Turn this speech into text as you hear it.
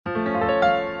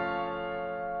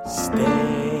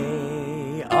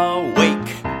Stay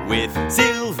awake with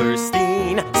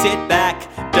Silverstein. Sit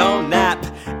back, don't nap,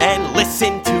 and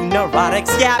listen to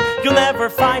Neurotics yap. You'll never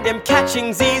find him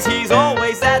catching Z's. He's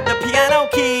always at the piano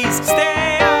keys.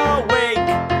 Stay awake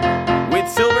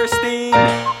with Silverstein.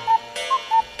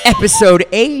 Episode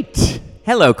 8.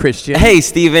 Hello, Christian. Hey,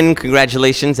 Steven.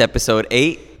 Congratulations, episode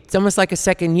 8. It's almost like a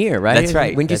second year, right? That's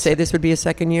right. Wouldn't you say this would be a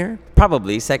second year?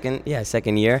 Probably second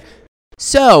year.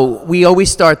 So we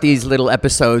always start these little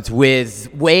episodes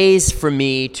with ways for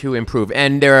me to improve.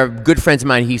 And there are good friends of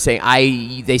mine who say,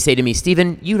 they say to me,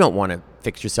 Steven, you don't want to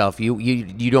fix yourself.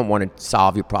 You don't want to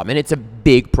solve your problem. And it's a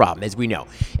big problem, as we know.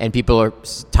 And people are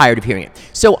tired of hearing it.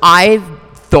 So I've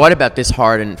thought about this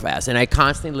hard and fast, and I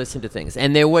constantly listen to things.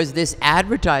 And there was this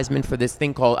advertisement for this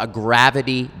thing called a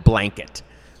gravity blanket.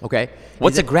 Okay.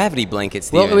 What's a gravity blanket,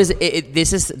 Steven? Well,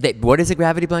 what is a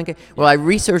gravity blanket? Well, I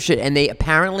researched it, and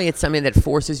apparently it's something that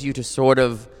forces you to sort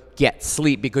of get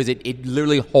sleep because it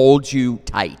literally holds you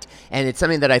tight. And it's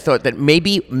something that I thought that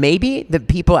maybe the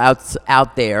people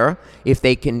out there, if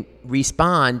they can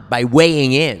respond by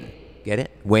weighing in. Get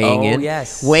it? Weighing in.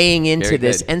 Yes. Weighing into Very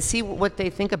this good. and see what they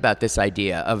think about this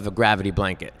idea of a gravity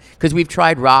blanket. Because we've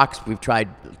tried rocks, we've tried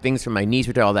things for my knees,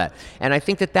 we've tried all that. And I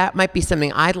think that might be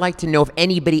something I'd like to know if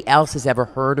anybody else has ever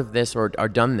heard of this or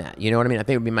done that. You know what I mean? I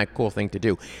think it would be my cool thing to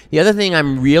do. The other thing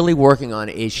I'm really working on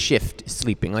is shift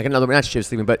sleeping. Not shift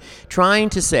sleeping, but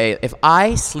trying to say, if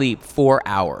I sleep 4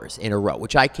 hours in a row,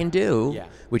 which I can do,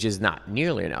 which is not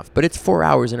nearly enough, but it's 4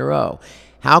 hours in a row.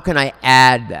 How can I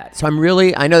add that? So I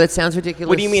know that sounds ridiculous.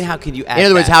 What do you mean, how could you add that? In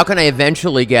other words, how can I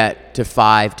eventually get to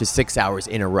 5 to 6 hours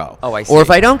in a row? Oh, I see. Or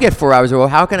if I don't get 4 hours in a row,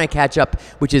 how can I catch up,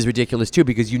 which is ridiculous too,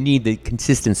 because you need the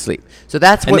consistent sleep. So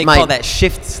that's and what they call that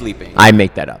shift sleeping. I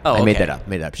make that up. Oh, I made okay. that up.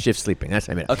 Made it up. Shift sleeping. That's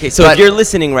what I made up. Okay, so if you're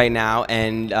listening right now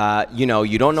and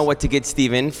you don't know what to get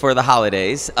Steven for the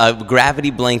holidays, a gravity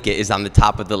blanket is on the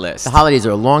top of the list. The holidays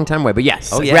are a long time away, but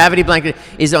yes, Oh, yeah. gravity blanket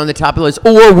is on the top of the list.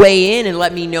 Or weigh in and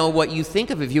let me know what you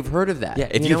think of if you've heard of that. Yeah,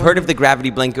 if you've heard of the gravity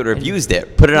blanket or have used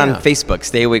it, put it on Facebook.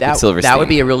 Stay awake with Silverstein. That would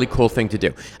be a really cool thing to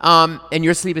do. And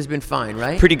your sleep has been fine,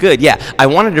 right? Pretty good, yeah. I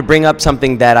wanted to bring up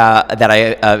something that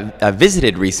I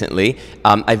visited recently.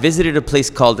 I visited a place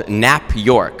called Nap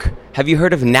York. Have you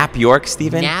heard of Nap York,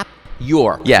 Steven? Nap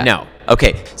York. Yeah. No.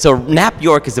 Okay, so Nap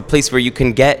York is a place where you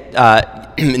can get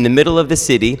in the middle of the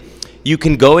city. You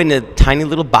can go in a tiny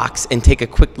little box and take a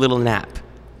quick little nap.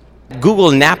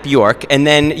 Google Nap York, and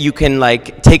then you can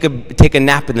take a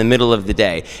nap in the middle of the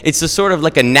day. It's a sort of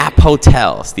like a nap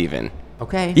hotel, Steven.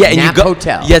 Okay. Yeah, and Nap you go.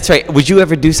 hotel. Yeah, that's right. Would you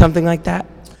ever do something like that?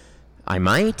 I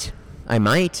might.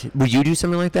 Would you do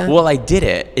something like that? Well, I did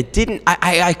it. It didn't.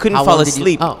 I couldn't How fall long did you-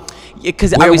 asleep. oh.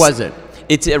 Because Where was it?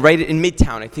 It's right in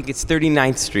Midtown. I think it's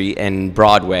 39th Street and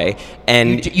Broadway.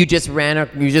 And You just ran up.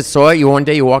 You just saw it. One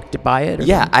day you walked by it. Or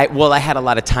yeah, I had a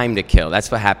lot of time to kill. That's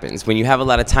what happens when you have a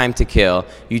lot of time to kill.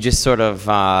 You just sort of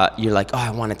you're like, oh,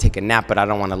 I want to take a nap, but I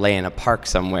don't want to lay in a park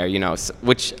somewhere,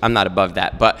 which I'm not above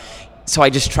that. But so I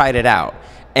just tried it out.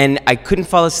 And I couldn't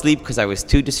fall asleep because I was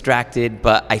too distracted,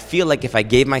 but I feel like if I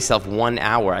gave myself 1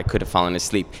 hour, I could have fallen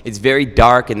asleep. It's very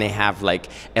dark, and they have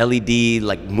LED,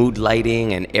 mood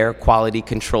lighting and air quality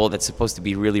control that's supposed to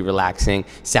be really relaxing,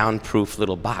 soundproof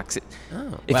little box.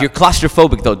 If you're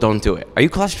claustrophobic, though, don't do it. Are you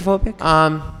claustrophobic?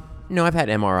 No, I've had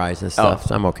MRIs and stuff,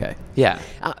 so I'm okay. Yeah.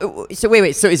 So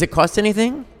wait. So is it cost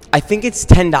anything? I think it's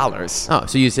 $10. Oh,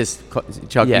 so you just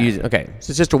Chuck. Yeah. Okay,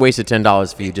 so it's just a waste of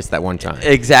 $10 for you just that one time.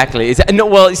 Exactly. No,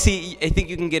 well, see, I think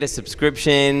you can get a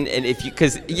subscription, and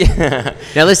yeah.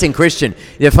 Now listen, Christian.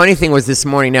 The funny thing was this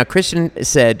morning. Now Christian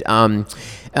said,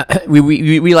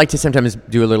 we like to sometimes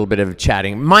do a little bit of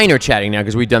chatting, minor chatting now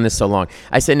because we've done this so long.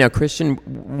 I said, now Christian,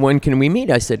 when can we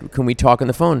meet? I said, can we talk on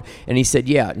the phone? And he said,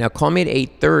 yeah. Now call me at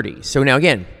 8:30. So now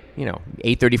again,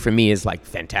 8:30 for me is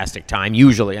fantastic time.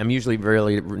 Usually, I'm usually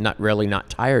really not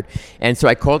tired. And so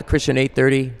I called Christian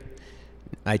 8:30.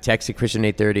 I texted Christian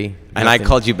 8:30. And I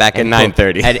called you back at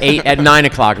 9:30. At 9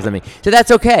 o'clock or something. So that's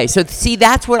okay. So see,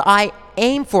 that's what I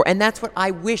aim for, and that's what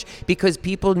I wish, because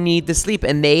people need the sleep,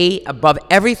 and they, above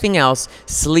everything else,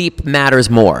 sleep matters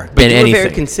more than anything. But you were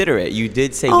very considerate. You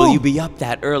did say, will you be up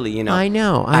that early? I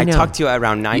know. I talked to you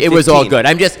around 9:15. It was all good.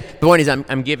 The point is,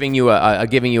 I'm giving you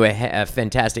a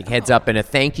fantastic heads up and a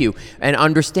thank you, and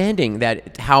understanding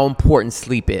that how important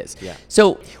sleep is. Yeah.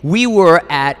 So we were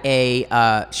at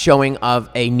a showing of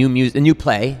a new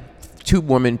play,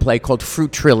 2-woman play called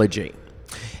Fruit Trilogy.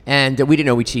 And we didn't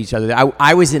know each other.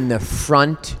 I was in the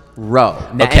front row.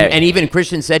 Okay. And even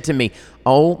Christian said to me,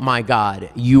 "Oh my God,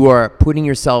 you are putting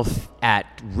yourself at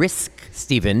risk,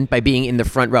 Stephen, by being in the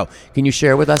front row." Can you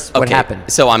share with us what happened?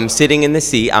 So I'm sitting in the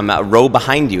seat. I'm a row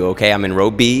behind you, okay? I'm in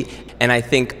row B. And I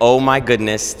think, oh my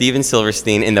goodness, Steven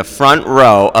Silverstein in the front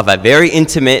row of a very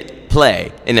intimate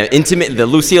play, the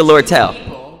Lucia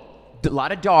Lortel. A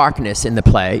lot of darkness in the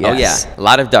play. Yes. Oh yeah, a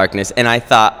lot of darkness. And I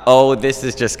thought, oh, this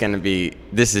is just gonna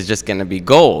be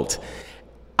gold.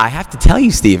 I have to tell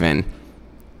you, Stephen,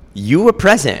 you were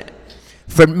present.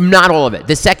 For not all of it.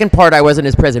 The second part I wasn't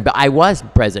as present, but I was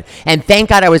present, and thank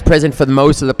God I was present for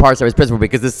most of the parts I was present for,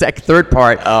 because the third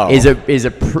part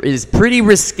is pretty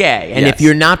risque, and Yes. if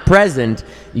you're not present,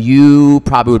 you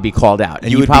probably would be called out,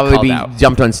 and You you'd would be probably called be out.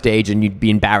 jumped on stage, and you'd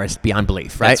be embarrassed beyond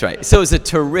belief. Right? That's right. So it was a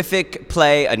terrific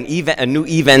play, a new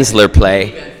Eve Ensler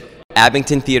play.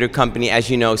 Abington Theater Company, as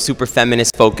you know, super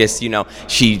feminist focused. You know,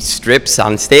 she strips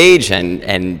on stage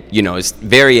and you know, is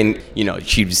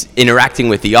she's interacting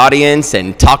with the audience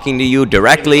and talking to you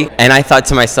directly. And I thought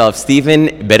to myself,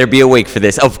 Stephen, better be awake for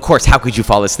this. Of course, how could you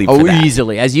fall asleep for that?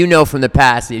 Easily. As you know from the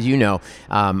past,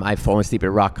 I've fallen asleep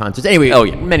at rock concerts.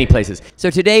 Anyway, many places. So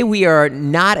today we are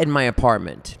not in my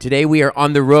apartment. Today we are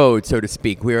on the road, so to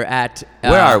speak. We're at...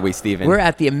 Where are we, Stephen? We're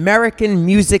at the American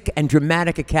Music and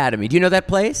Dramatic Academy. Do you know that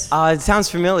place? It sounds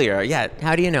familiar, yeah.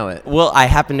 How do you know it? Well, I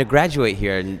happened to graduate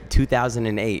here in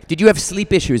 2008. Did you have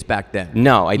sleep issues back then?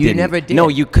 No, I didn't. You never did? No,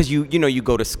 because you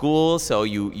go to school, so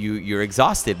you're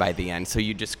exhausted by the end, so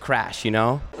you just crash, you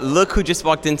know? Look who just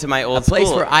walked into my old A place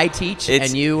school. where I teach,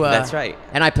 and you... That's right.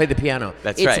 And I play the piano.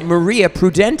 That's right. It's Maria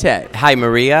Prudente. Hi,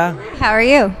 Maria. How are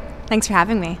you? Thanks for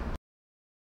having me.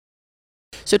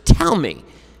 So tell me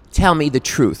the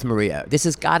truth, Maria. This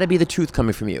has got to be the truth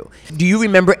coming from you. Do you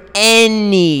remember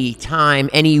any time,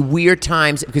 any weird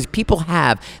times, because people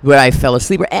have, where I fell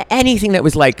asleep, or anything that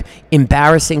was like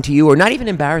embarrassing to you, or not even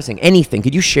embarrassing, anything?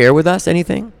 Could you share with us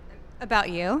anything? About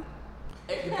you?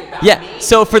 Yeah,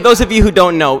 so for those of you who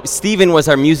don't know, Stephen was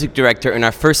our music director in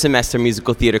our first semester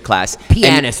musical theater class.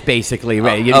 Pianist, basically,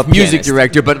 right? a Music pianist.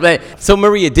 director, but So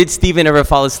Maria, did Stephen ever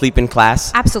fall asleep in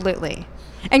class? Absolutely.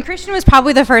 And Christian was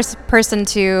probably the first person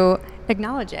to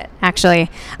acknowledge it, actually.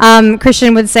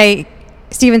 Christian would say,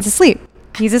 Stephen's asleep.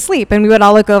 He's asleep. And we would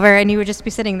all look over, and you would just be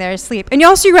sitting there asleep. And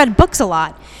you read books a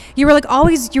lot. You were like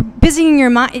you're busying your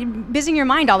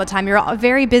mind all the time. You're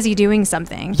very busy doing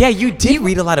something. Yeah, you did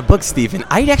read a lot of books, Stephen.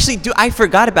 I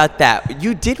forgot about that.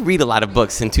 You did read a lot of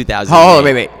books in 2000. Oh,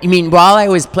 wait. You mean while I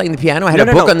was playing the piano, I had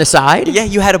a book on the side? Yeah,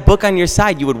 you had a book on your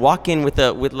side. You would walk in with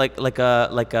a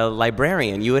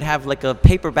librarian. You would have like a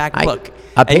paperback book.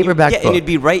 A paperback book. And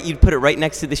you'd put it right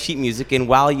next to the sheet music, and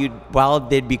while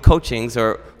there'd be coachings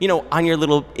or on your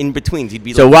little in-betweens, you'd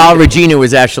be So while Regina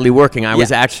was actually working, I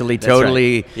was actually that's right.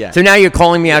 totally... Yeah. So now you're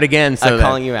calling me out again. So I'm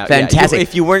calling you out. Fantastic. Yeah.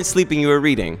 If you weren't sleeping, you were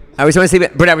reading. I was only sleeping,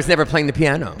 but I was never playing the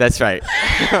piano. That's right.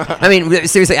 I mean,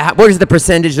 seriously, what was the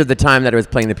percentage of the time that I was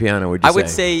playing the piano, would you say? I would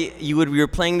say you were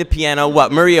playing the piano.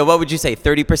 What, Maria, what would you say,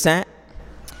 30%?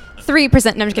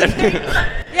 3%. No, I'm just kidding.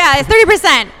 Yeah, it's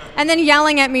 30%. And then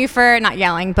yelling at me for, not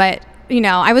yelling, but,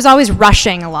 I was always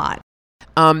rushing a lot.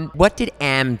 What did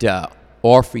AMDA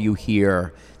offer you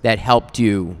here that helped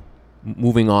you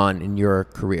moving on in your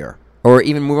career? Or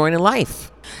even moving on in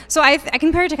life? So I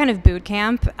compare it to kind of boot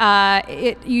camp.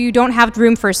 You don't have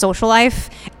room for a social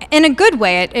life. In a good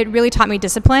way, it really taught me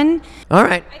discipline. All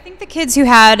right. I think the kids who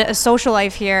had a social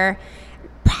life here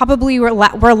probably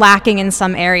were lacking in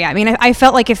some area. I mean, I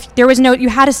felt like if there was you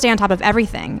had to stay on top of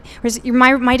everything. Whereas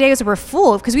my days were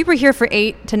full because we were here for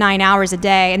 8 to 9 hours a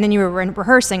day, and then you were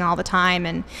rehearsing all the time,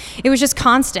 and it was just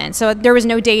constant. So there was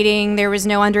no dating, there was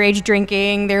no underage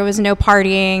drinking, there was no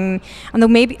partying,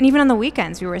 and even on the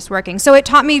weekends we were just working. So it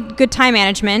taught me good time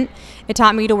management. It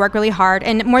taught me to work really hard,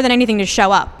 and more than anything, to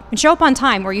show up on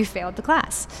time where you failed the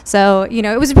class. So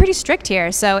it was pretty strict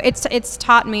here. So it's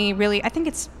taught me really. I think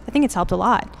it's helped a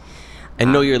lot.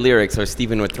 And know your lyrics, or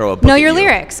Stephen would throw a book Know at your you.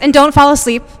 lyrics, and don't fall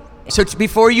asleep. So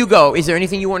before you go, is there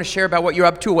anything you want to share about what you're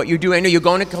up to, what you're doing? I know you're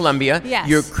going to Columbia. Yes.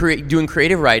 You're doing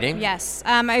creative writing. Yes.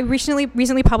 I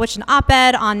recently published an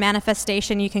op-ed on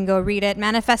Manifestation. You can go read it,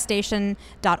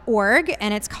 manifestation.org,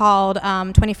 and it's called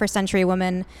 21st Century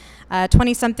Women,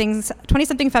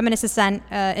 20-something feminist ascent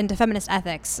into feminist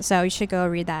ethics. So you should go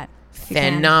read that.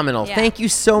 Phenomenal. Yeah. Thank you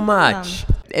so much.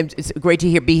 It's great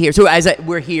to be here. So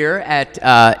we're here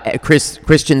at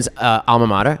Christian's alma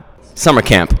mater. Summer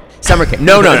camp. Summer camp.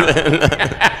 No.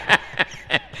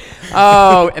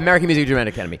 Oh, American Music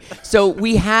Dramatic Academy. So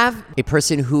we have a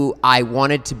person who I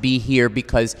wanted to be here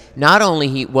because not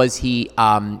only was he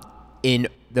in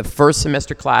the first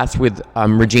semester class with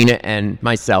Regina and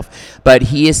myself, but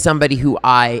he is somebody who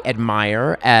I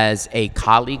admire as a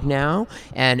colleague now,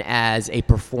 and as a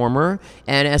performer,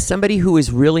 and as somebody who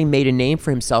has really made a name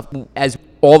for himself. As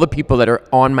all the people that are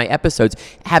on my episodes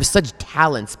have such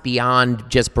talents beyond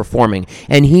just performing,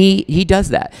 and he does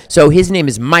that. So his name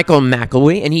is Michael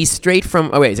McElwee, and he's straight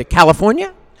from, is it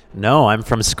California? No, I'm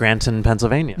from Scranton,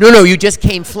 Pennsylvania. No, you just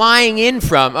came flying in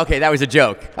from, okay, that was a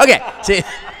joke. Okay, so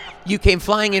you came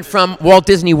flying in from Walt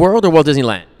Disney World or Walt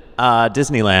Disneyland?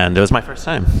 Disneyland. It was my first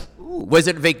time. Ooh, was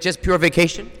it just pure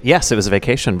vacation? Yes, it was a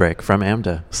vacation break from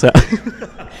AMDA. So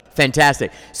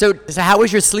Fantastic. So how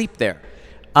was your sleep there?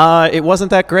 it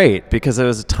wasn't that great because it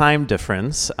was a time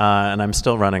difference, and I'm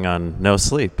still running on no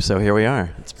sleep. So here we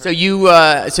are. So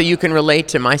you can relate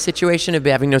to my situation of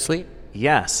having no sleep?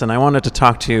 Yes, and I wanted to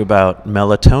talk to you about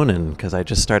melatonin because I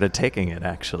just started taking it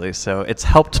actually. So it's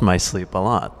helped my sleep a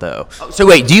lot, though. So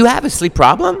wait, do you have a sleep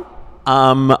problem?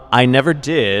 I never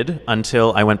did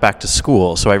until I went back to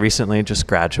school. So I recently just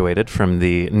graduated from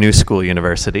the New School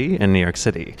University in New York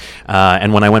City.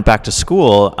 And when I went back to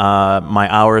school, my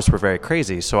hours were very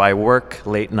crazy. So I work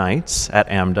late nights at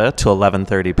AMDA till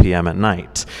 11:30 p.m. at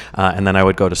night. And then I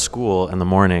would go to school in the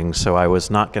morning. So I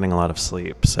was not getting a lot of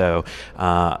sleep. So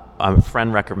a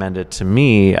friend recommended to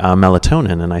me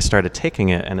melatonin, and I started taking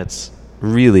it, and it's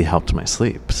really helped my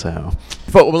sleep. So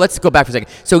Well, let's go back for a second.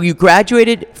 So you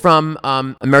graduated from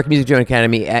American Music Drama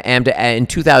Academy at AMDA in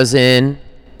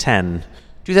 2010.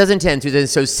 2010.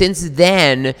 So since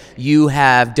then, you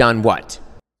have done what?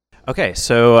 Okay,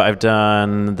 so I've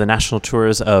done the national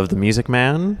tours of The Music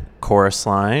Man, Chorus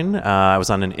Line. I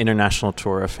was on an international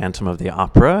tour of Phantom of the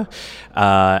Opera.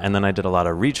 And then I did a lot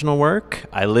of regional work.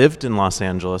 I lived in Los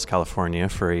Angeles, California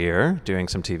for a year, doing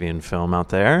some TV and film out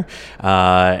there.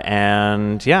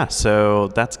 And yeah, so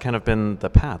that's kind of been the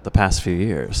path the past few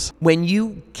years. When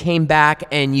you came back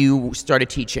and you started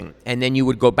teaching, and then you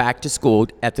would go back to school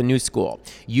at the new school,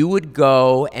 you would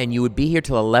go and you would be here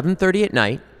till 11:30 at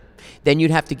night. Then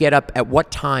you'd have to get up at what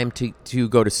time to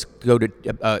go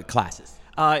to classes?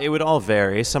 It would all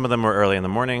vary. Some of them were early in the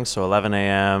morning, so 11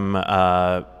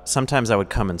 a.m. Sometimes I would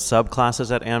come in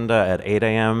sub-classes at AMDA at 8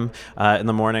 a.m. In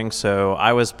the morning, so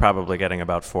I was probably getting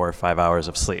about 4 or 5 hours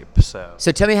of sleep. So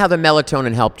tell me how the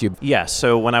melatonin helped you. Yeah,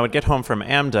 so when I would get home from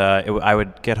AMDA, I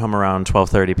would get home around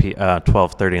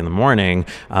 12:30 in the morning.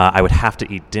 I would have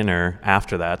to eat dinner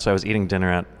after that, so I was eating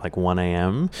dinner at like 1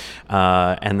 a.m.,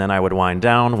 and then I would wind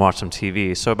down, watch some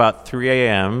TV. So about 3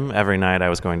 a.m. every night I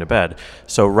was going to bed.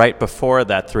 So right before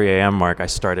that 3 a.m. mark, I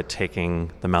started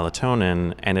taking the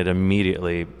melatonin, and it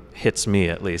immediately hits me,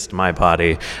 at least my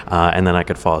body, and then I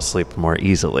could fall asleep more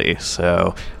easily.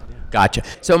 So Gotcha.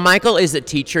 So Michael is a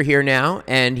teacher here now,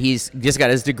 and he's just got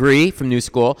his degree from New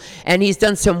School, and he's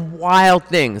done some wild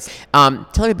things. Tell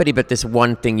everybody about this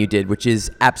one thing you did, which is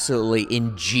absolutely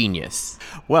ingenious.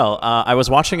 Well, I was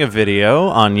watching a video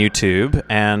on YouTube,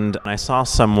 and I saw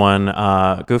someone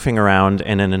goofing around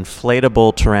in an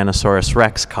inflatable Tyrannosaurus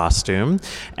Rex costume.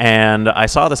 And I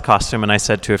saw this costume, and I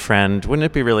said to a friend, wouldn't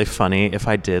it be really funny if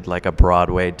I did like a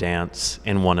Broadway dance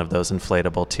in one of those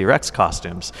inflatable T-Rex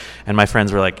costumes? And my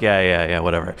friends were like, yeah,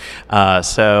 whatever.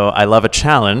 So I love a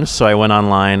challenge, so I went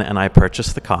online and I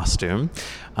purchased the costume.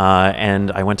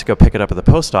 And I went to go pick it up at the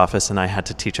post office, and I had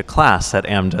to teach a class at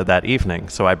AMDA that evening.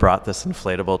 So I brought this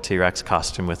inflatable T-Rex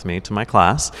costume with me to my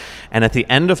class. And at the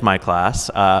end of my class,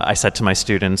 I said to my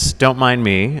students, don't mind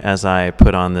me as I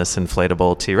put on this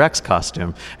inflatable T-Rex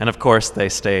costume. And of course, they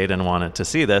stayed and wanted to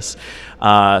see this.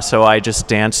 So I just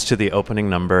danced to the opening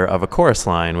number of A Chorus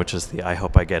Line, which is the I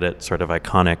Hope I Get It sort of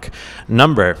iconic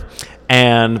number.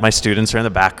 And my students are in the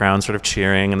background sort of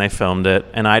cheering, and they filmed it,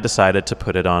 and I decided to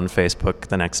put it on Facebook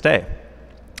the next day.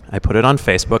 I put it on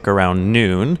Facebook around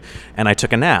noon, and I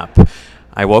took a nap.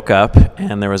 I woke up,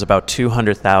 and there was about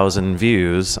 200,000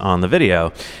 views on the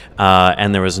video,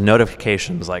 and there was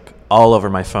notifications like all over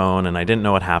my phone, and I didn't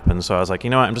know what happened. So I was like, you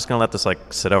know what, I'm just gonna let this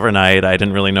like sit overnight. I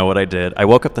didn't really know what I did. I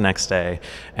woke up the next day,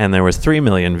 and there was 3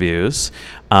 million views.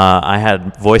 I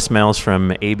had voicemails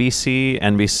from ABC,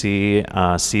 NBC,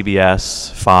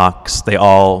 CBS, Fox. They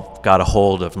all got a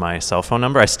hold of my cell phone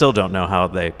number. I still don't know how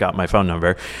they got my phone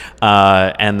number.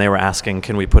 And they were asking,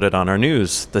 can we put it on our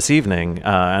news this evening?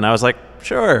 And I was like,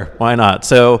 sure, why not?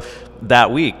 So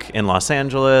that week in Los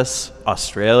Angeles,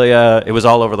 Australia. It was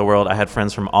all over the world. I had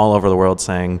friends from all over the world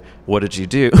saying, "What did you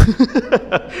do?"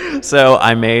 So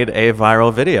I made a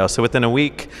viral video. So within a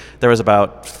week, there was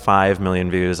about 5 million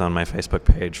views on my Facebook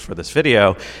page for this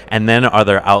video. And then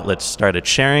other outlets started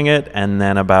sharing it. And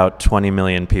then about 20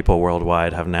 million people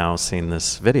worldwide have now seen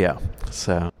this video.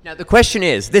 So Now the question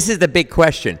is, this is the big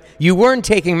question. You weren't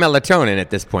taking melatonin at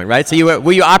this point, right? So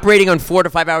were you operating on 4 to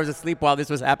 5 hours of sleep while this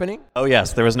was happening? oh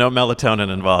yes, there was no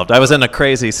melatonin involved. I was in a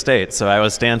crazy state, so I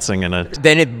was dancing in a...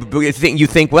 Then you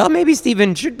think, well, maybe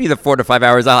Stephen should be the 4 to 5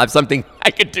 hours. I'll have something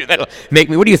I could do that'll make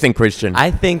me. What do you think, Christian?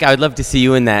 I think I would love to see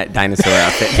you in that dinosaur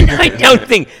outfit. I don't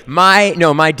think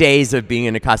my days of being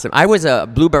in a costume. I was a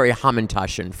blueberry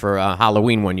Hamantashen for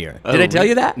Halloween one year. Did I tell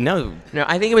you that? No. No,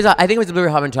 I think it was a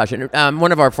blueberry Hamantashen.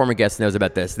 One of our former guests knows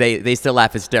about this. They still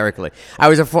laugh hysterically. I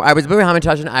was blueberry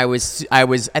Hamantashen.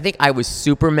 I think I was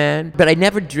Superman, but I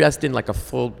never dressed in like a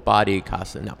full body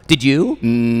costume. No. Did you?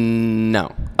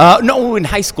 No. No, in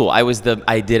high school,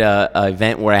 I did a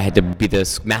event where I had to be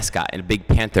the mascot, and a big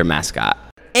panther mascot.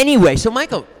 Anyway, so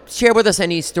Michael, share with us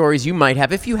any stories you might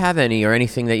have, if you have any, or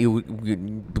anything that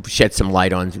you shed some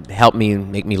light on. Help me,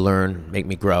 make me learn, make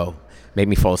me grow, make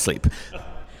me fall asleep.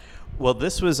 Well,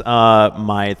 this was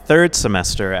my third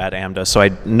semester at AMDA, so I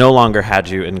no longer had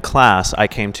you in class. I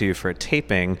came to you for a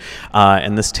taping,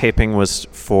 and this taping was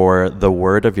for The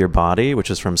Word of Your Body,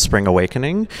 which is from Spring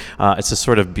Awakening. It's a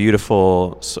sort of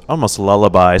beautiful, almost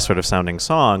lullaby sort of sounding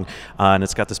song, and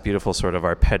it's got this beautiful sort of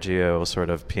arpeggio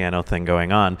sort of piano thing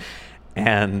going on.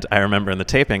 And I remember in the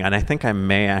taping, and I think I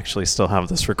may actually still have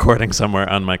this recording somewhere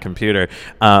on my computer,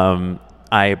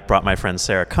 I brought my friend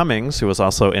Sarah Cummings, who was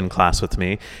also in class with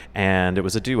me, and it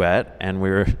was a duet, and we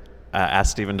were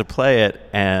asked Stephen to play it,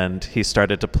 and he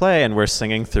started to play, and we're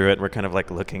singing through it. We're kind of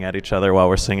like looking at each other while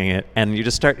we're singing it, and you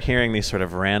just start hearing these sort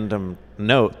of random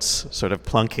notes sort of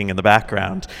plunking in the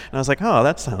background. And I was like, oh,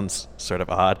 that sounds sort of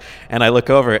odd. And I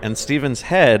look over, and Stephen's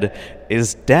head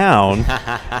is down.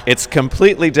 It's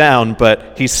completely down,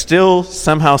 but he's still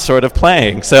somehow sort of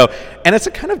playing. So, and it's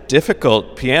a kind of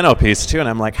difficult piano piece too, and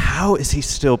I'm like, how is he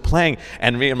still playing?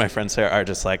 And me and my friend Sarah are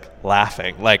just like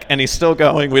laughing, like, and he's still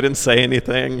going. We didn't say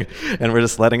anything, and we're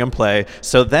just letting him play.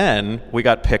 So then we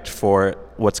got picked for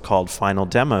what's called final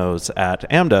demos at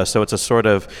AMDA. So it's a sort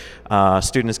of,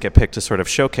 students get picked to sort of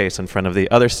showcase in front of the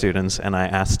other students, and I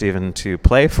asked Stephen to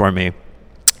play for me.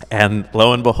 And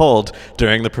lo and behold,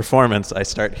 during the performance, I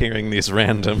start hearing these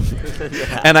random,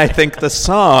 and I think the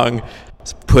song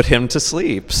put him to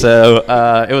sleep. So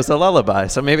it was a lullaby.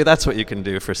 So maybe that's what you can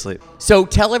do for sleep. So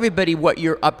tell everybody what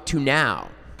you're up to now.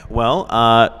 Well,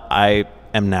 I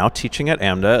am now teaching at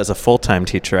AMDA as a full-time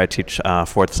teacher. I teach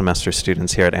fourth semester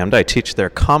students here at AMDA. I teach their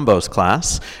combos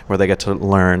class, where they get to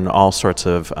learn all sorts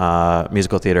of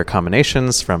musical theater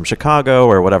combinations from Chicago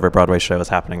or whatever Broadway show is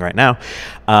happening right now.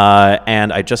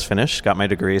 And I just finished, got my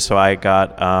degree, so I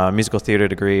got a musical theater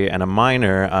degree and a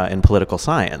minor in political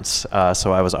science.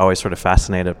 So I was always sort of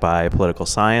fascinated by political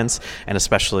science, and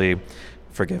especially,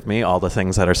 forgive me, all the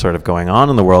things that are sort of going on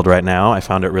in the world right now. I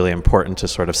found it really important to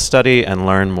sort of study and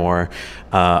learn more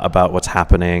about what's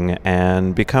happening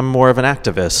and become more of an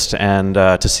activist, and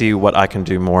to see what I can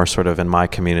do more sort of in my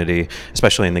community,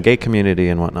 especially in the gay community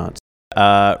and whatnot.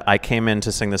 I came in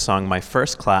to sing the song My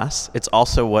First Class. It's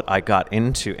also what I got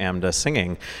into AMDA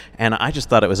singing, and I just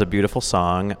thought it was a beautiful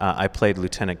song. I played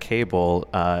Lieutenant Cable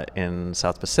in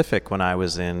South Pacific when I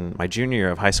was in my junior year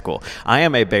of high school. I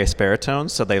am a bass baritone,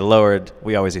 so they lowered,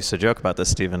 we always used to joke about this,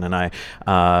 Stephen and I,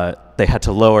 they had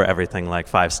to lower everything like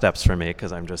 5 steps for me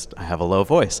because I have a low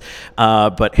voice.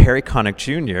 But Harry Connick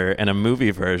Jr. in a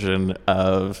movie version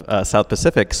of South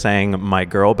Pacific sang My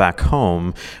Girl Back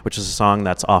Home, which is a song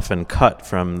that's often cut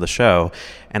from the show.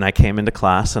 And I came into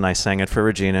class and I sang it for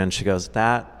Regina, and she goes,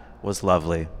 "That was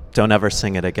lovely. Don't ever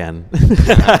sing it again."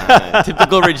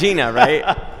 Typical Regina,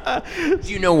 right?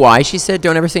 Do you know why she said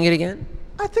don't ever sing it again?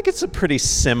 I think it's a pretty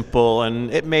simple,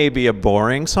 and it may be a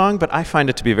boring song, but I find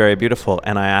it to be very beautiful,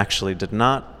 and I actually did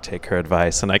not take her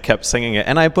advice, and I kept singing it,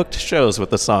 and I booked shows with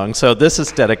the song, so this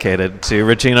is dedicated to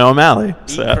Regina O'Malley.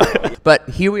 So. But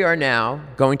here we are now,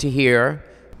 going to hear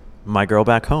My Girl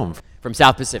Back Home from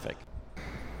South Pacific.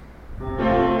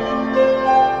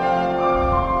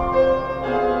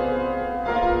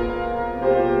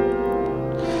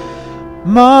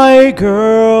 My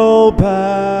girl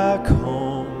back home,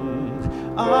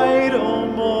 I'd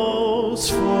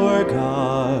almost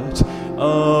forgot,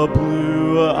 a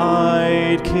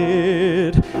blue-eyed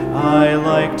kid. I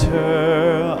liked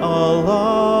her a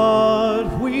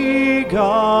lot. We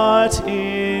got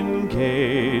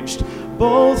engaged.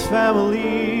 Both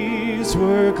families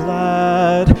were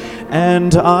glad,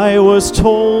 And I was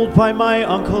told by my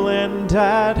uncle and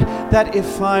dad that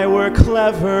if I were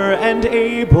clever and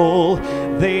able,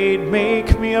 they'd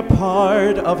make me a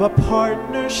part of a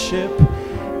partnership.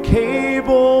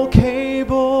 Cable,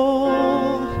 cable,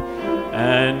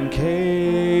 and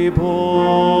cable.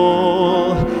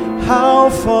 How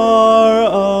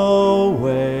far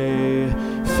away?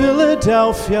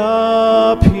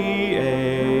 Philadelphia, PA.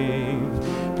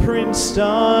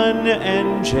 Princeton,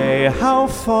 NJ, how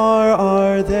far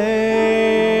are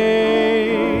they?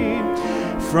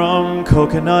 From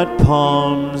coconut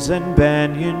palms and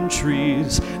banyan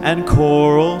trees and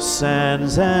coral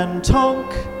sands and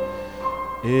Tonk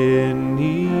in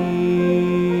knees.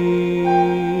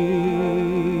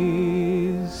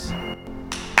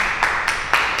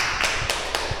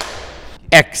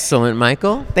 Excellent,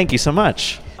 Michael. Thank you so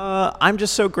much. I'm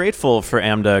just so grateful for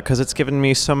AMDA because it's given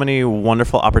me so many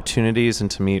wonderful opportunities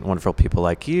and to meet wonderful people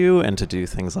like you and to do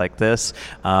things like this,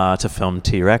 to film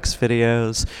T-Rex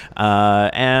videos.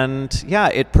 And yeah,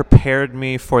 it prepared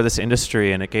me for this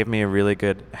industry and it gave me a really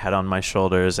good head on my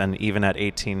shoulders. And even at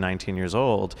 18, 19 years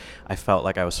old, I felt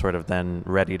like I was sort of then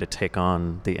ready to take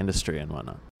on the industry and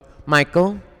whatnot.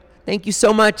 Michael, thank you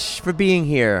so much for being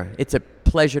here. It's a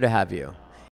pleasure to have you.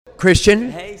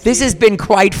 Christian, Hey, this has been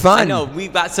quite fun. I know,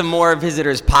 we've got some more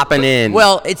visitors popping in.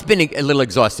 Well, it's been a little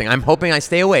exhausting. I'm hoping I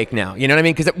stay awake now. You know what I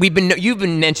mean? Because you've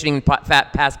been mentioning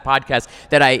past podcasts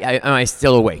that am I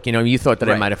still awake? You know, you thought that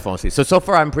I Right. might have fallen asleep. So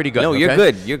far I'm pretty good. No, you're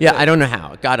okay? good. You're Yeah, good. I don't know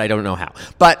how. God, I don't know how.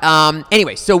 But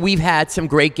anyway, so we've had some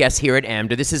great guests here at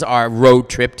AMDA. This is our road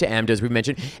trip to AMDA, as we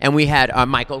mentioned. And we had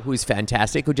Michael, who's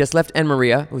fantastic, who just left, and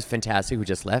Maria, who's fantastic, who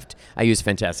just left. I use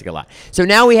fantastic a lot. So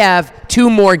now we have two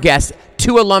more guests,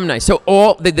 two alumni. So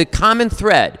all the common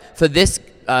thread for this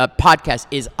podcast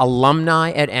is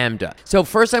alumni at AMDA. So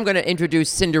first I'm going to introduce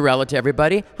Cinderella to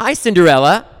everybody. Hi,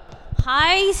 Cinderella.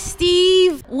 Hi,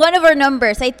 Steve. One of our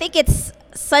numbers, I think it's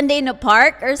Sunday in the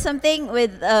Park or something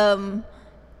with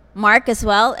Mark as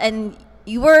well. And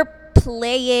you were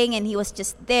playing and he was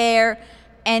just there.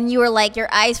 And you were like, your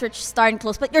eyes were starting to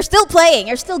close, but you're still playing.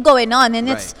 You're still going on. And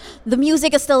it's the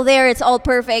music is still there. It's all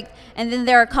perfect. And then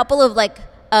there are a couple of like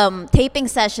taping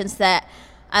sessions that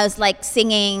I was like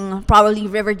singing probably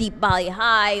River Deep Valley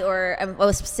High, or I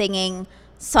was singing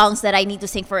songs that I need to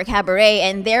sing for a cabaret.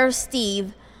 And there's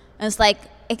Steve. And it's like,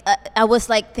 I was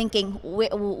like thinking,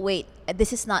 wait,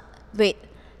 this is not, wait,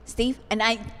 Steve? And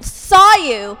I saw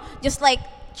you just like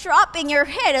dropping your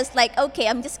head. I was like, okay,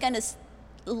 I'm just going to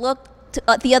look to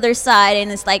the other side.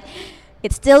 And it's like,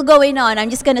 it's still going on. I'm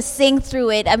just going to sing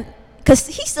through it. Because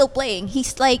he's still playing.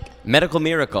 He's like... Medical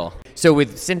miracle. So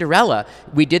with Cinderella,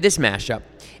 we did this mashup,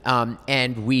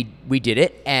 and we did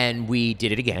it, and we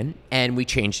did it again, and we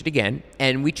changed it again,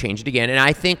 and we changed it again. And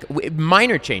I think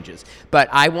minor changes, but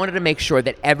I wanted to make sure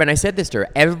that and I said this to her,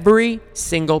 every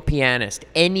single pianist,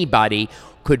 anybody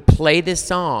could play this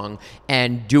song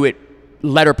and do it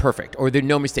letter perfect, or there are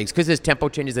no mistakes, because there's tempo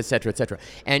changes, et cetera, et cetera.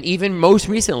 And even most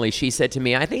recently, she said to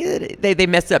me, I think they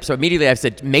messed up. So immediately I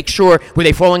said, make sure, were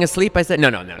they falling asleep? I said,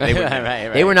 no, they were, Right.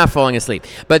 They were not falling asleep.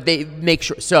 But they make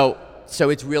sure, so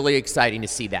it's really exciting to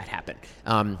see that happen.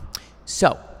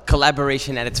 So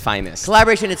Collaboration at its finest.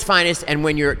 collaboration at its finest, and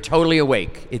when you're totally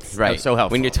awake, it's so helpful.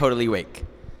 When you're totally awake.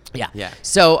 Yeah.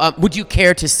 So would you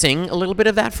care to sing a little bit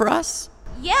of that for us?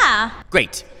 Yeah.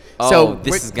 Great. Oh, So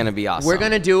this is gonna be awesome. We're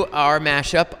going to do our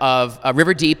mashup of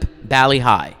River Deep, Valley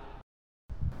High.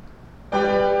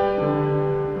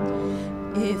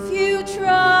 If you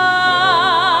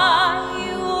try,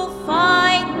 you'll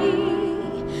find me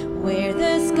where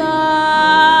the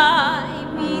sky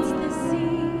meets the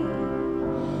sea.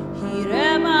 Here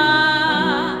am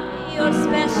I, your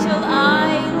special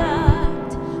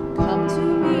island.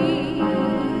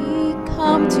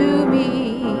 Come to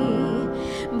me,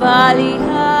 Valley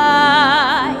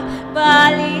High,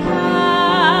 Valley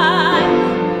High,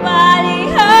 Valley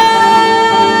High.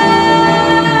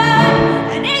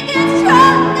 And it gets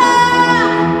stronger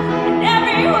in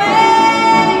every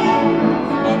way,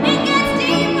 and it gets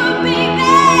deeper,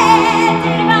 baby,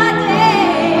 day by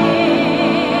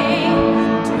day.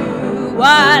 Do I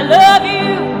love you,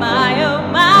 my oh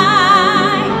my?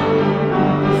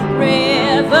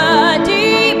 River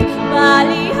deep,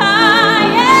 valley high,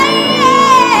 yeah,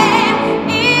 yeah.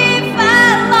 If I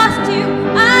lost you,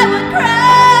 I would cry.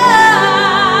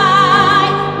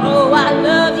 Oh, I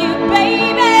love you,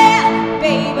 baby,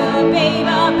 baby,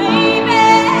 baby, baby.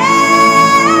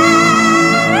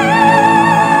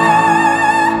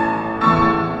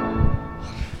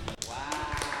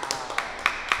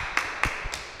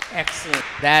 Excellent.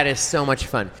 That is so much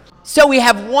fun. So we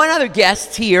have one other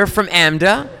guest here from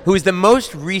AMDA, who is the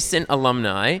most recent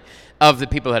alumni of the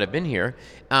people that have been here.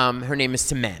 Her name is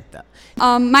Samantha.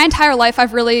 My entire life,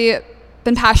 I've really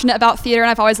been passionate about theater,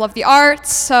 and I've always loved the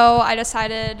arts. So I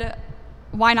decided,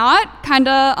 why not?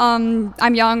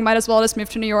 I'm young, might as well just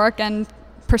move to New York and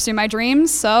pursue my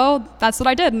dreams. So that's what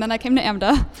I did, and then I came to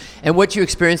AMDA. And what's your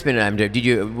experience been at AMDA? Did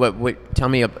you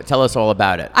tell us all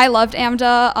about it? I loved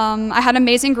AMDA. I had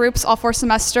amazing groups all 4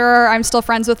 semester. I'm still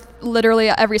friends with literally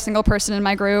every single person in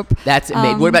my group. That's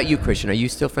amazing. What about you, Christian? Are you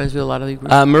still friends with a lot of the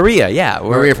groups? Maria, yeah.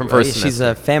 Maria from first She's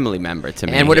semester. a family member to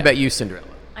me. And what yeah. about you, Cinderella?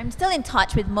 I'm still in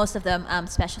touch with most of them,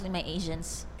 especially my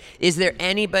Asians. Is there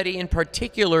anybody in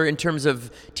particular in terms of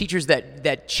teachers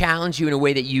that challenge you in a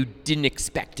way that you didn't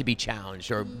expect to be challenged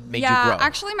or made you grow? Yeah,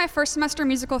 actually my first semester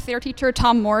musical theater teacher,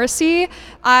 Tom Morrissey,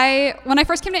 when I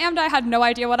first came to AMDA, I had no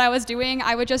idea what I was doing.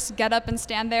 I would just get up and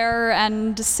stand there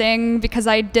and sing because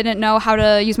I didn't know how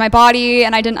to use my body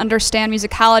and I didn't understand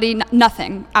musicality,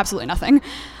 nothing, absolutely nothing.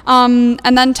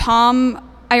 And then Tom,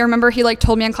 I remember he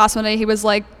told me in class one day, he was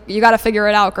like, you got to figure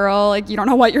it out, girl. You don't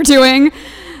know what you're doing.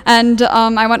 And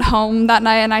I went home that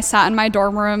night and I sat in my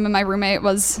dorm room and my roommate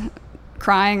was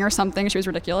crying or something. She was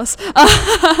ridiculous.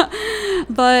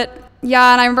 But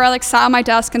yeah, and I remember I sat at my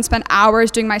desk and spent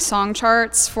hours doing my song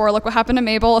charts for Look What Happened to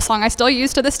Mabel, a song I still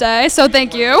use to this day. So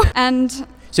thank you. And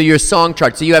so your song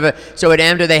chart. So you have so at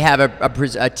AMDA they have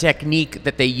a technique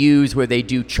that they use where they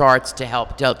do charts to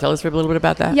help. Tell us a little bit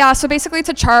about that. Yeah, so basically it's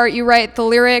a chart. You write the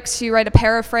lyrics, you write a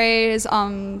paraphrase,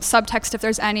 subtext if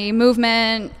there's any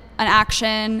movement, an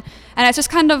action, and it just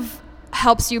kind of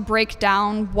helps you break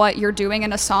down what you're doing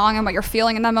in a song and what you're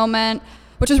feeling in that moment,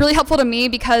 which is really helpful to me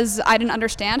because I didn't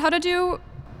understand how to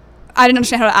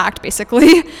act,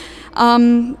 basically.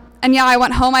 And yeah, I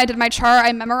went home, I did my chart,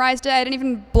 I memorized it. I didn't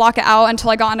even block it out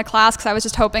until I got into class because I was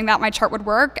just hoping that my chart would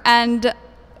work. And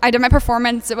I did my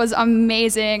performance, it was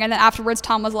amazing. And then afterwards,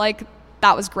 Tom was like,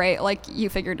 that was great, you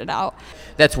figured it out.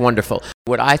 That's wonderful.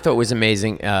 What I thought was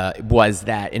amazing was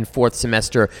that in 4th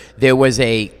semester, there was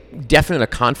definitely a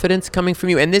confidence coming from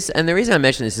you. And the reason I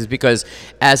mention this is because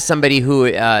as somebody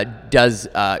who does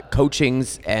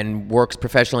coachings and works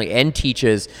professionally and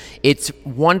teaches, it's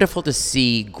wonderful to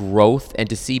see growth and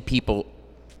to see people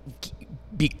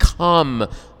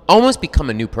almost become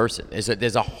a new person.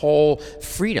 There's a whole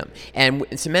freedom. And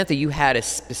Samantha, you had a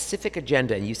specific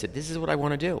agenda, and you said, "This is what I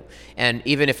want to do." And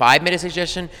even if I made a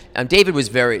suggestion, David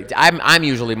was I'm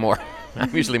usually more.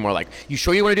 I'm usually more like, you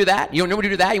sure you want to do that? You don't know what to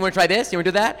do that? You want to try this? You want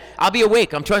to do that? I'll be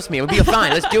awake. Trust me. It'll be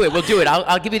fine. Let's do it. We'll do it.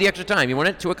 I'll give you the extra time. You want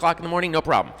it? 2 o'clock in the morning? No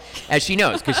problem. As she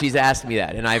knows, because she's asked me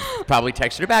that. And I've probably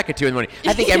texted her back at 2 in the morning.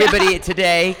 I think everybody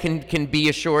today can be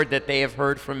assured that they have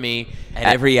heard from me. At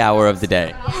every hour of the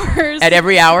day. At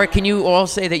every hour? Can you all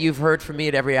say that you've heard from me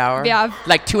at every hour? Yeah.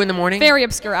 2 in the morning? Very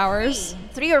obscure hours.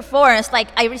 3 or 4. It's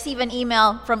I receive an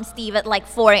email from Steve at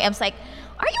 4 a.m. It's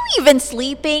are you even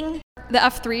sleeping? The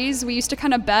F3s, we used to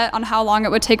kind of bet on how long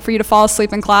it would take for you to fall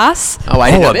asleep in class. Oh,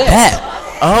 I didn't know this. Bet.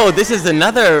 Oh, this is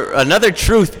another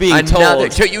truth being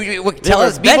told. So you tell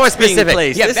us, be more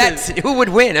specific. Yeah, bets. Who would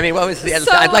win? I mean, what was the other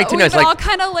side? I'd like to know. We would all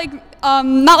kind of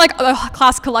not the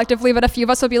class collectively, but a few of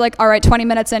us would be all right, 20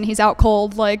 minutes in, he's out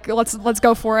cold. Let's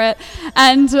go for it.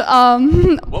 And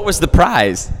what was the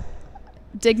prize?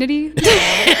 Dignity.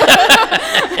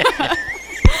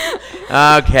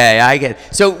 Okay, I get it.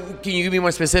 So can you be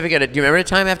more specific? Do you remember the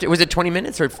time after? Was it 20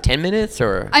 minutes or 10 minutes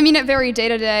or? I mean, it varied day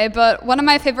to day, but one of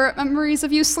my favorite memories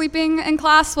of you sleeping in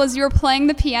class was you were playing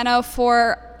the piano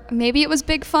for, maybe it was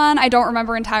Big Fun, I don't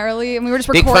remember entirely, and we were just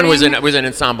recording. Big Fun was an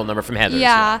ensemble number from Heather's.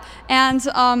 Yeah,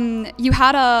 and you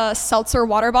had a seltzer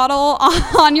water bottle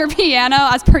on your piano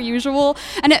as per usual,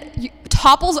 and it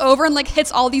topples over and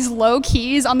hits all these low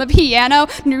keys on the piano,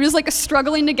 and you're just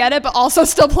struggling to get it, but also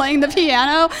still playing the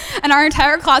piano, and our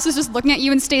entire class was just looking at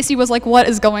you, and Stacy was like, what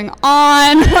is going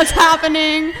on? What's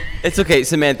happening? It's okay,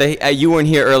 Samantha, you weren't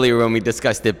here earlier when we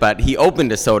discussed it, but he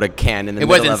opened a soda can in the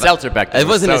middle of it. It wasn't seltzer back then. It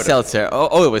wasn't a seltzer.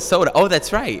 Oh, it was soda. Oh,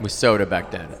 that's right. It was soda back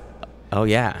then. Oh,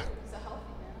 yeah.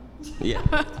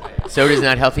 Yeah. Soda's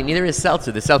not healthy. Neither is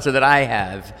seltzer. The seltzer that I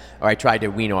have, or I tried to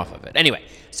wean off of it. Anyway,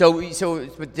 so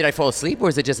did I fall asleep, or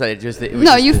was it just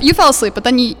No, you fell asleep, but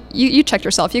then you checked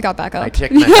yourself. You got back up. I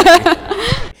checked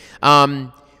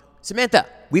myself. Samantha,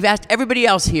 we've asked everybody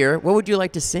else here. What would you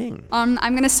like to sing? I'm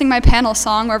gonna sing my panel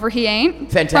song, Wherever He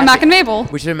Ain't, Fantastic. from Mac and Mabel.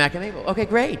 Which is Mac and Mabel. Okay,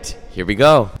 great. Here we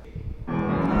go.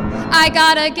 I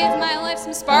gotta give my life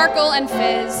some sparkle and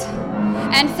fizz,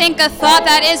 and think a thought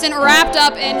that isn't wrapped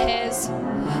up in his.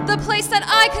 The place that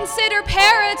I consider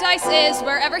paradise is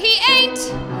wherever he ain't,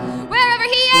 wherever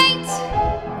he ain't.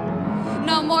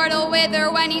 No mortal wither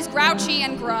when he's grouchy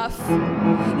and gruff.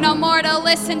 No more to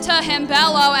listen to him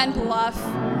bellow and bluff.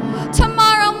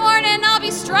 Tomorrow morning I'll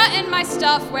be strutting my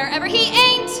stuff wherever he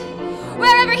ain't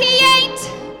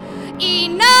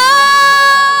enough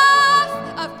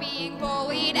of being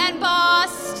bullied and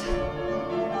bossed.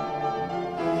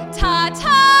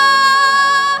 Ta-ta,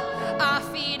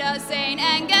 auf Wiedersehen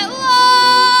and get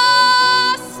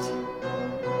lost.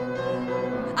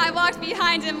 I walked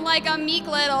behind him like a meek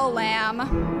little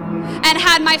lamb and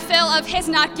had my fill of his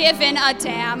not giving a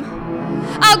damn.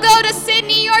 I'll go to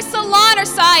Sydney or Ceylon or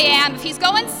Siam. If he's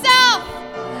going south,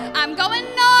 I'm going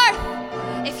north.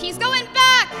 If he's going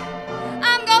back,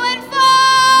 I'm going forth.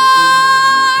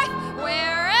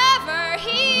 Wherever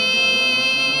he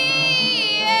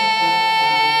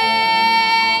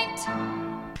ain't.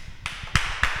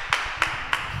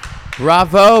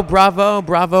 Bravo, bravo,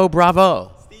 bravo,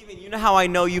 bravo. Steven, you know how I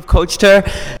know you've coached her?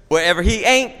 Wherever he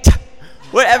ain't.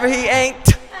 Wherever he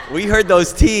ain't. We heard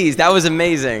those T's. That was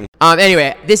amazing.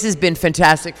 Anyway, this has been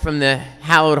fantastic from the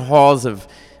hallowed halls of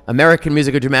American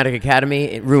Musical Dramatic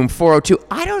Academy in room 402.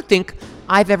 I don't think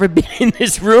I've ever been in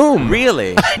this room.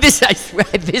 Really? I swear,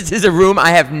 this is a room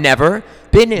I have never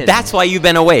been in. That's why you've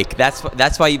been awake.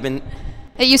 That's why you've been...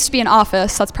 It used to be an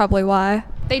office. That's probably why.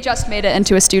 They just made it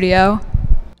into a studio.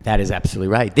 That is absolutely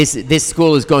right. This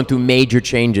school is going through major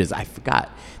changes. I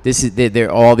forgot.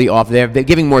 They're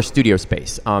giving more studio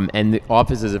space, and the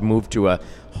offices have moved to a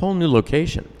whole new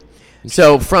location.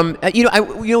 So from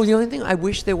the only thing I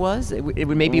wish there was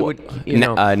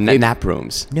nap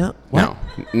rooms. No, what?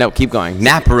 No, keep going.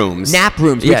 Nap rooms. Nap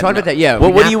rooms. We talked about that. Yeah.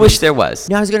 What do you wish there was?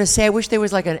 No, I was going to say I wish there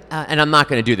was like an and I'm not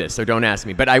going to do this, so don't ask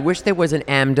me. But I wish there was an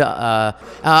AMDA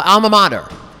alma mater.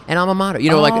 An alma mater,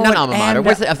 not alma mater.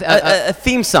 What's a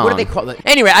theme song? What do they call it?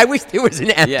 Anyway, I wish there was an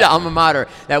AMDA alma mater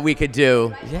that we could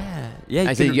do. Yeah.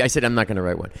 I said I'm not going to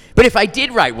write one. But if I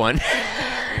did write one,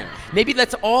 maybe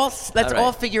let's all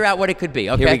figure out what it could be.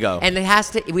 Okay. Here we go. And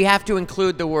we have to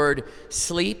include the word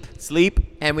sleep,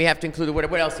 and we have to include the word.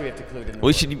 What else do we have to include in the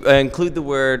We should include the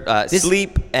word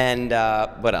sleep and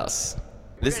what else?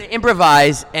 We're going to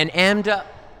improvise an AMDA,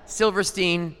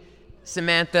 Silverstein,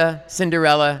 Samantha,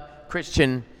 Cinderella,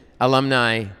 Christian,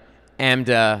 alumni,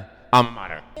 AMDA, alma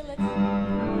mater.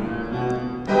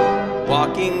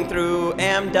 Walking through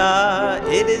AMDA,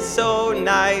 it is so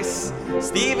nice.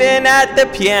 Steven at the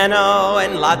piano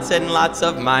and lots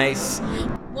of mice.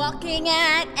 Walking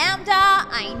at AMDA,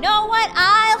 I know what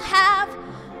I'll have.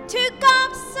 2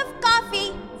 cups of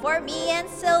coffee for me and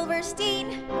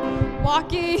Silverstein.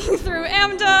 Walking through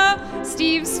AMDA,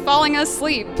 Steve's falling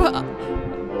asleep.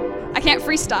 I can't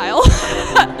freestyle,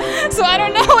 so I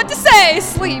don't know what to say.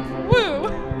 Sleep.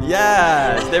 Woo.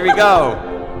 Yes, there we go.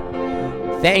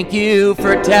 Thank you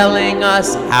for telling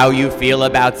us how you feel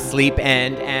about sleep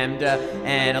and AMDA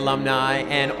and alumni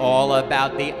and all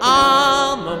about the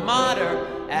alma mater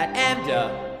at AMDA.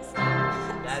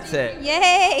 That's it.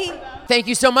 Yay! Thank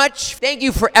you so much. Thank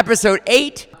you for episode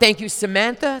 8. Thank you,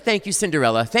 Samantha. Thank you,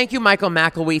 Cinderella. Thank you, Michael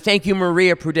McElwee. Thank you,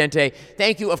 Maria Prudente.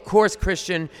 Thank you, of course,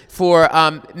 Christian, for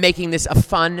making this a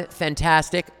fun,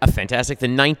 fantastic, the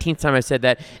 19th time I've said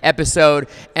that, episode.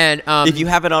 And if you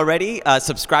haven't already,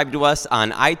 subscribe to us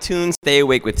on iTunes, Stay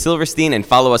Awake with Silverstein, and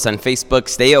follow us on Facebook,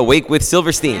 Stay Awake with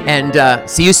Silverstein. And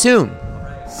see you soon.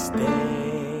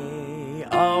 Stay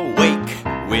awake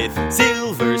with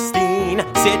Silverstein.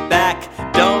 Sit back,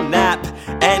 don't nap,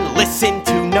 and listen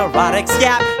to neurotics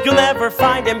yap. You'll never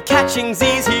find him catching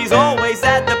Z's. He's always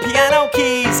at the piano key.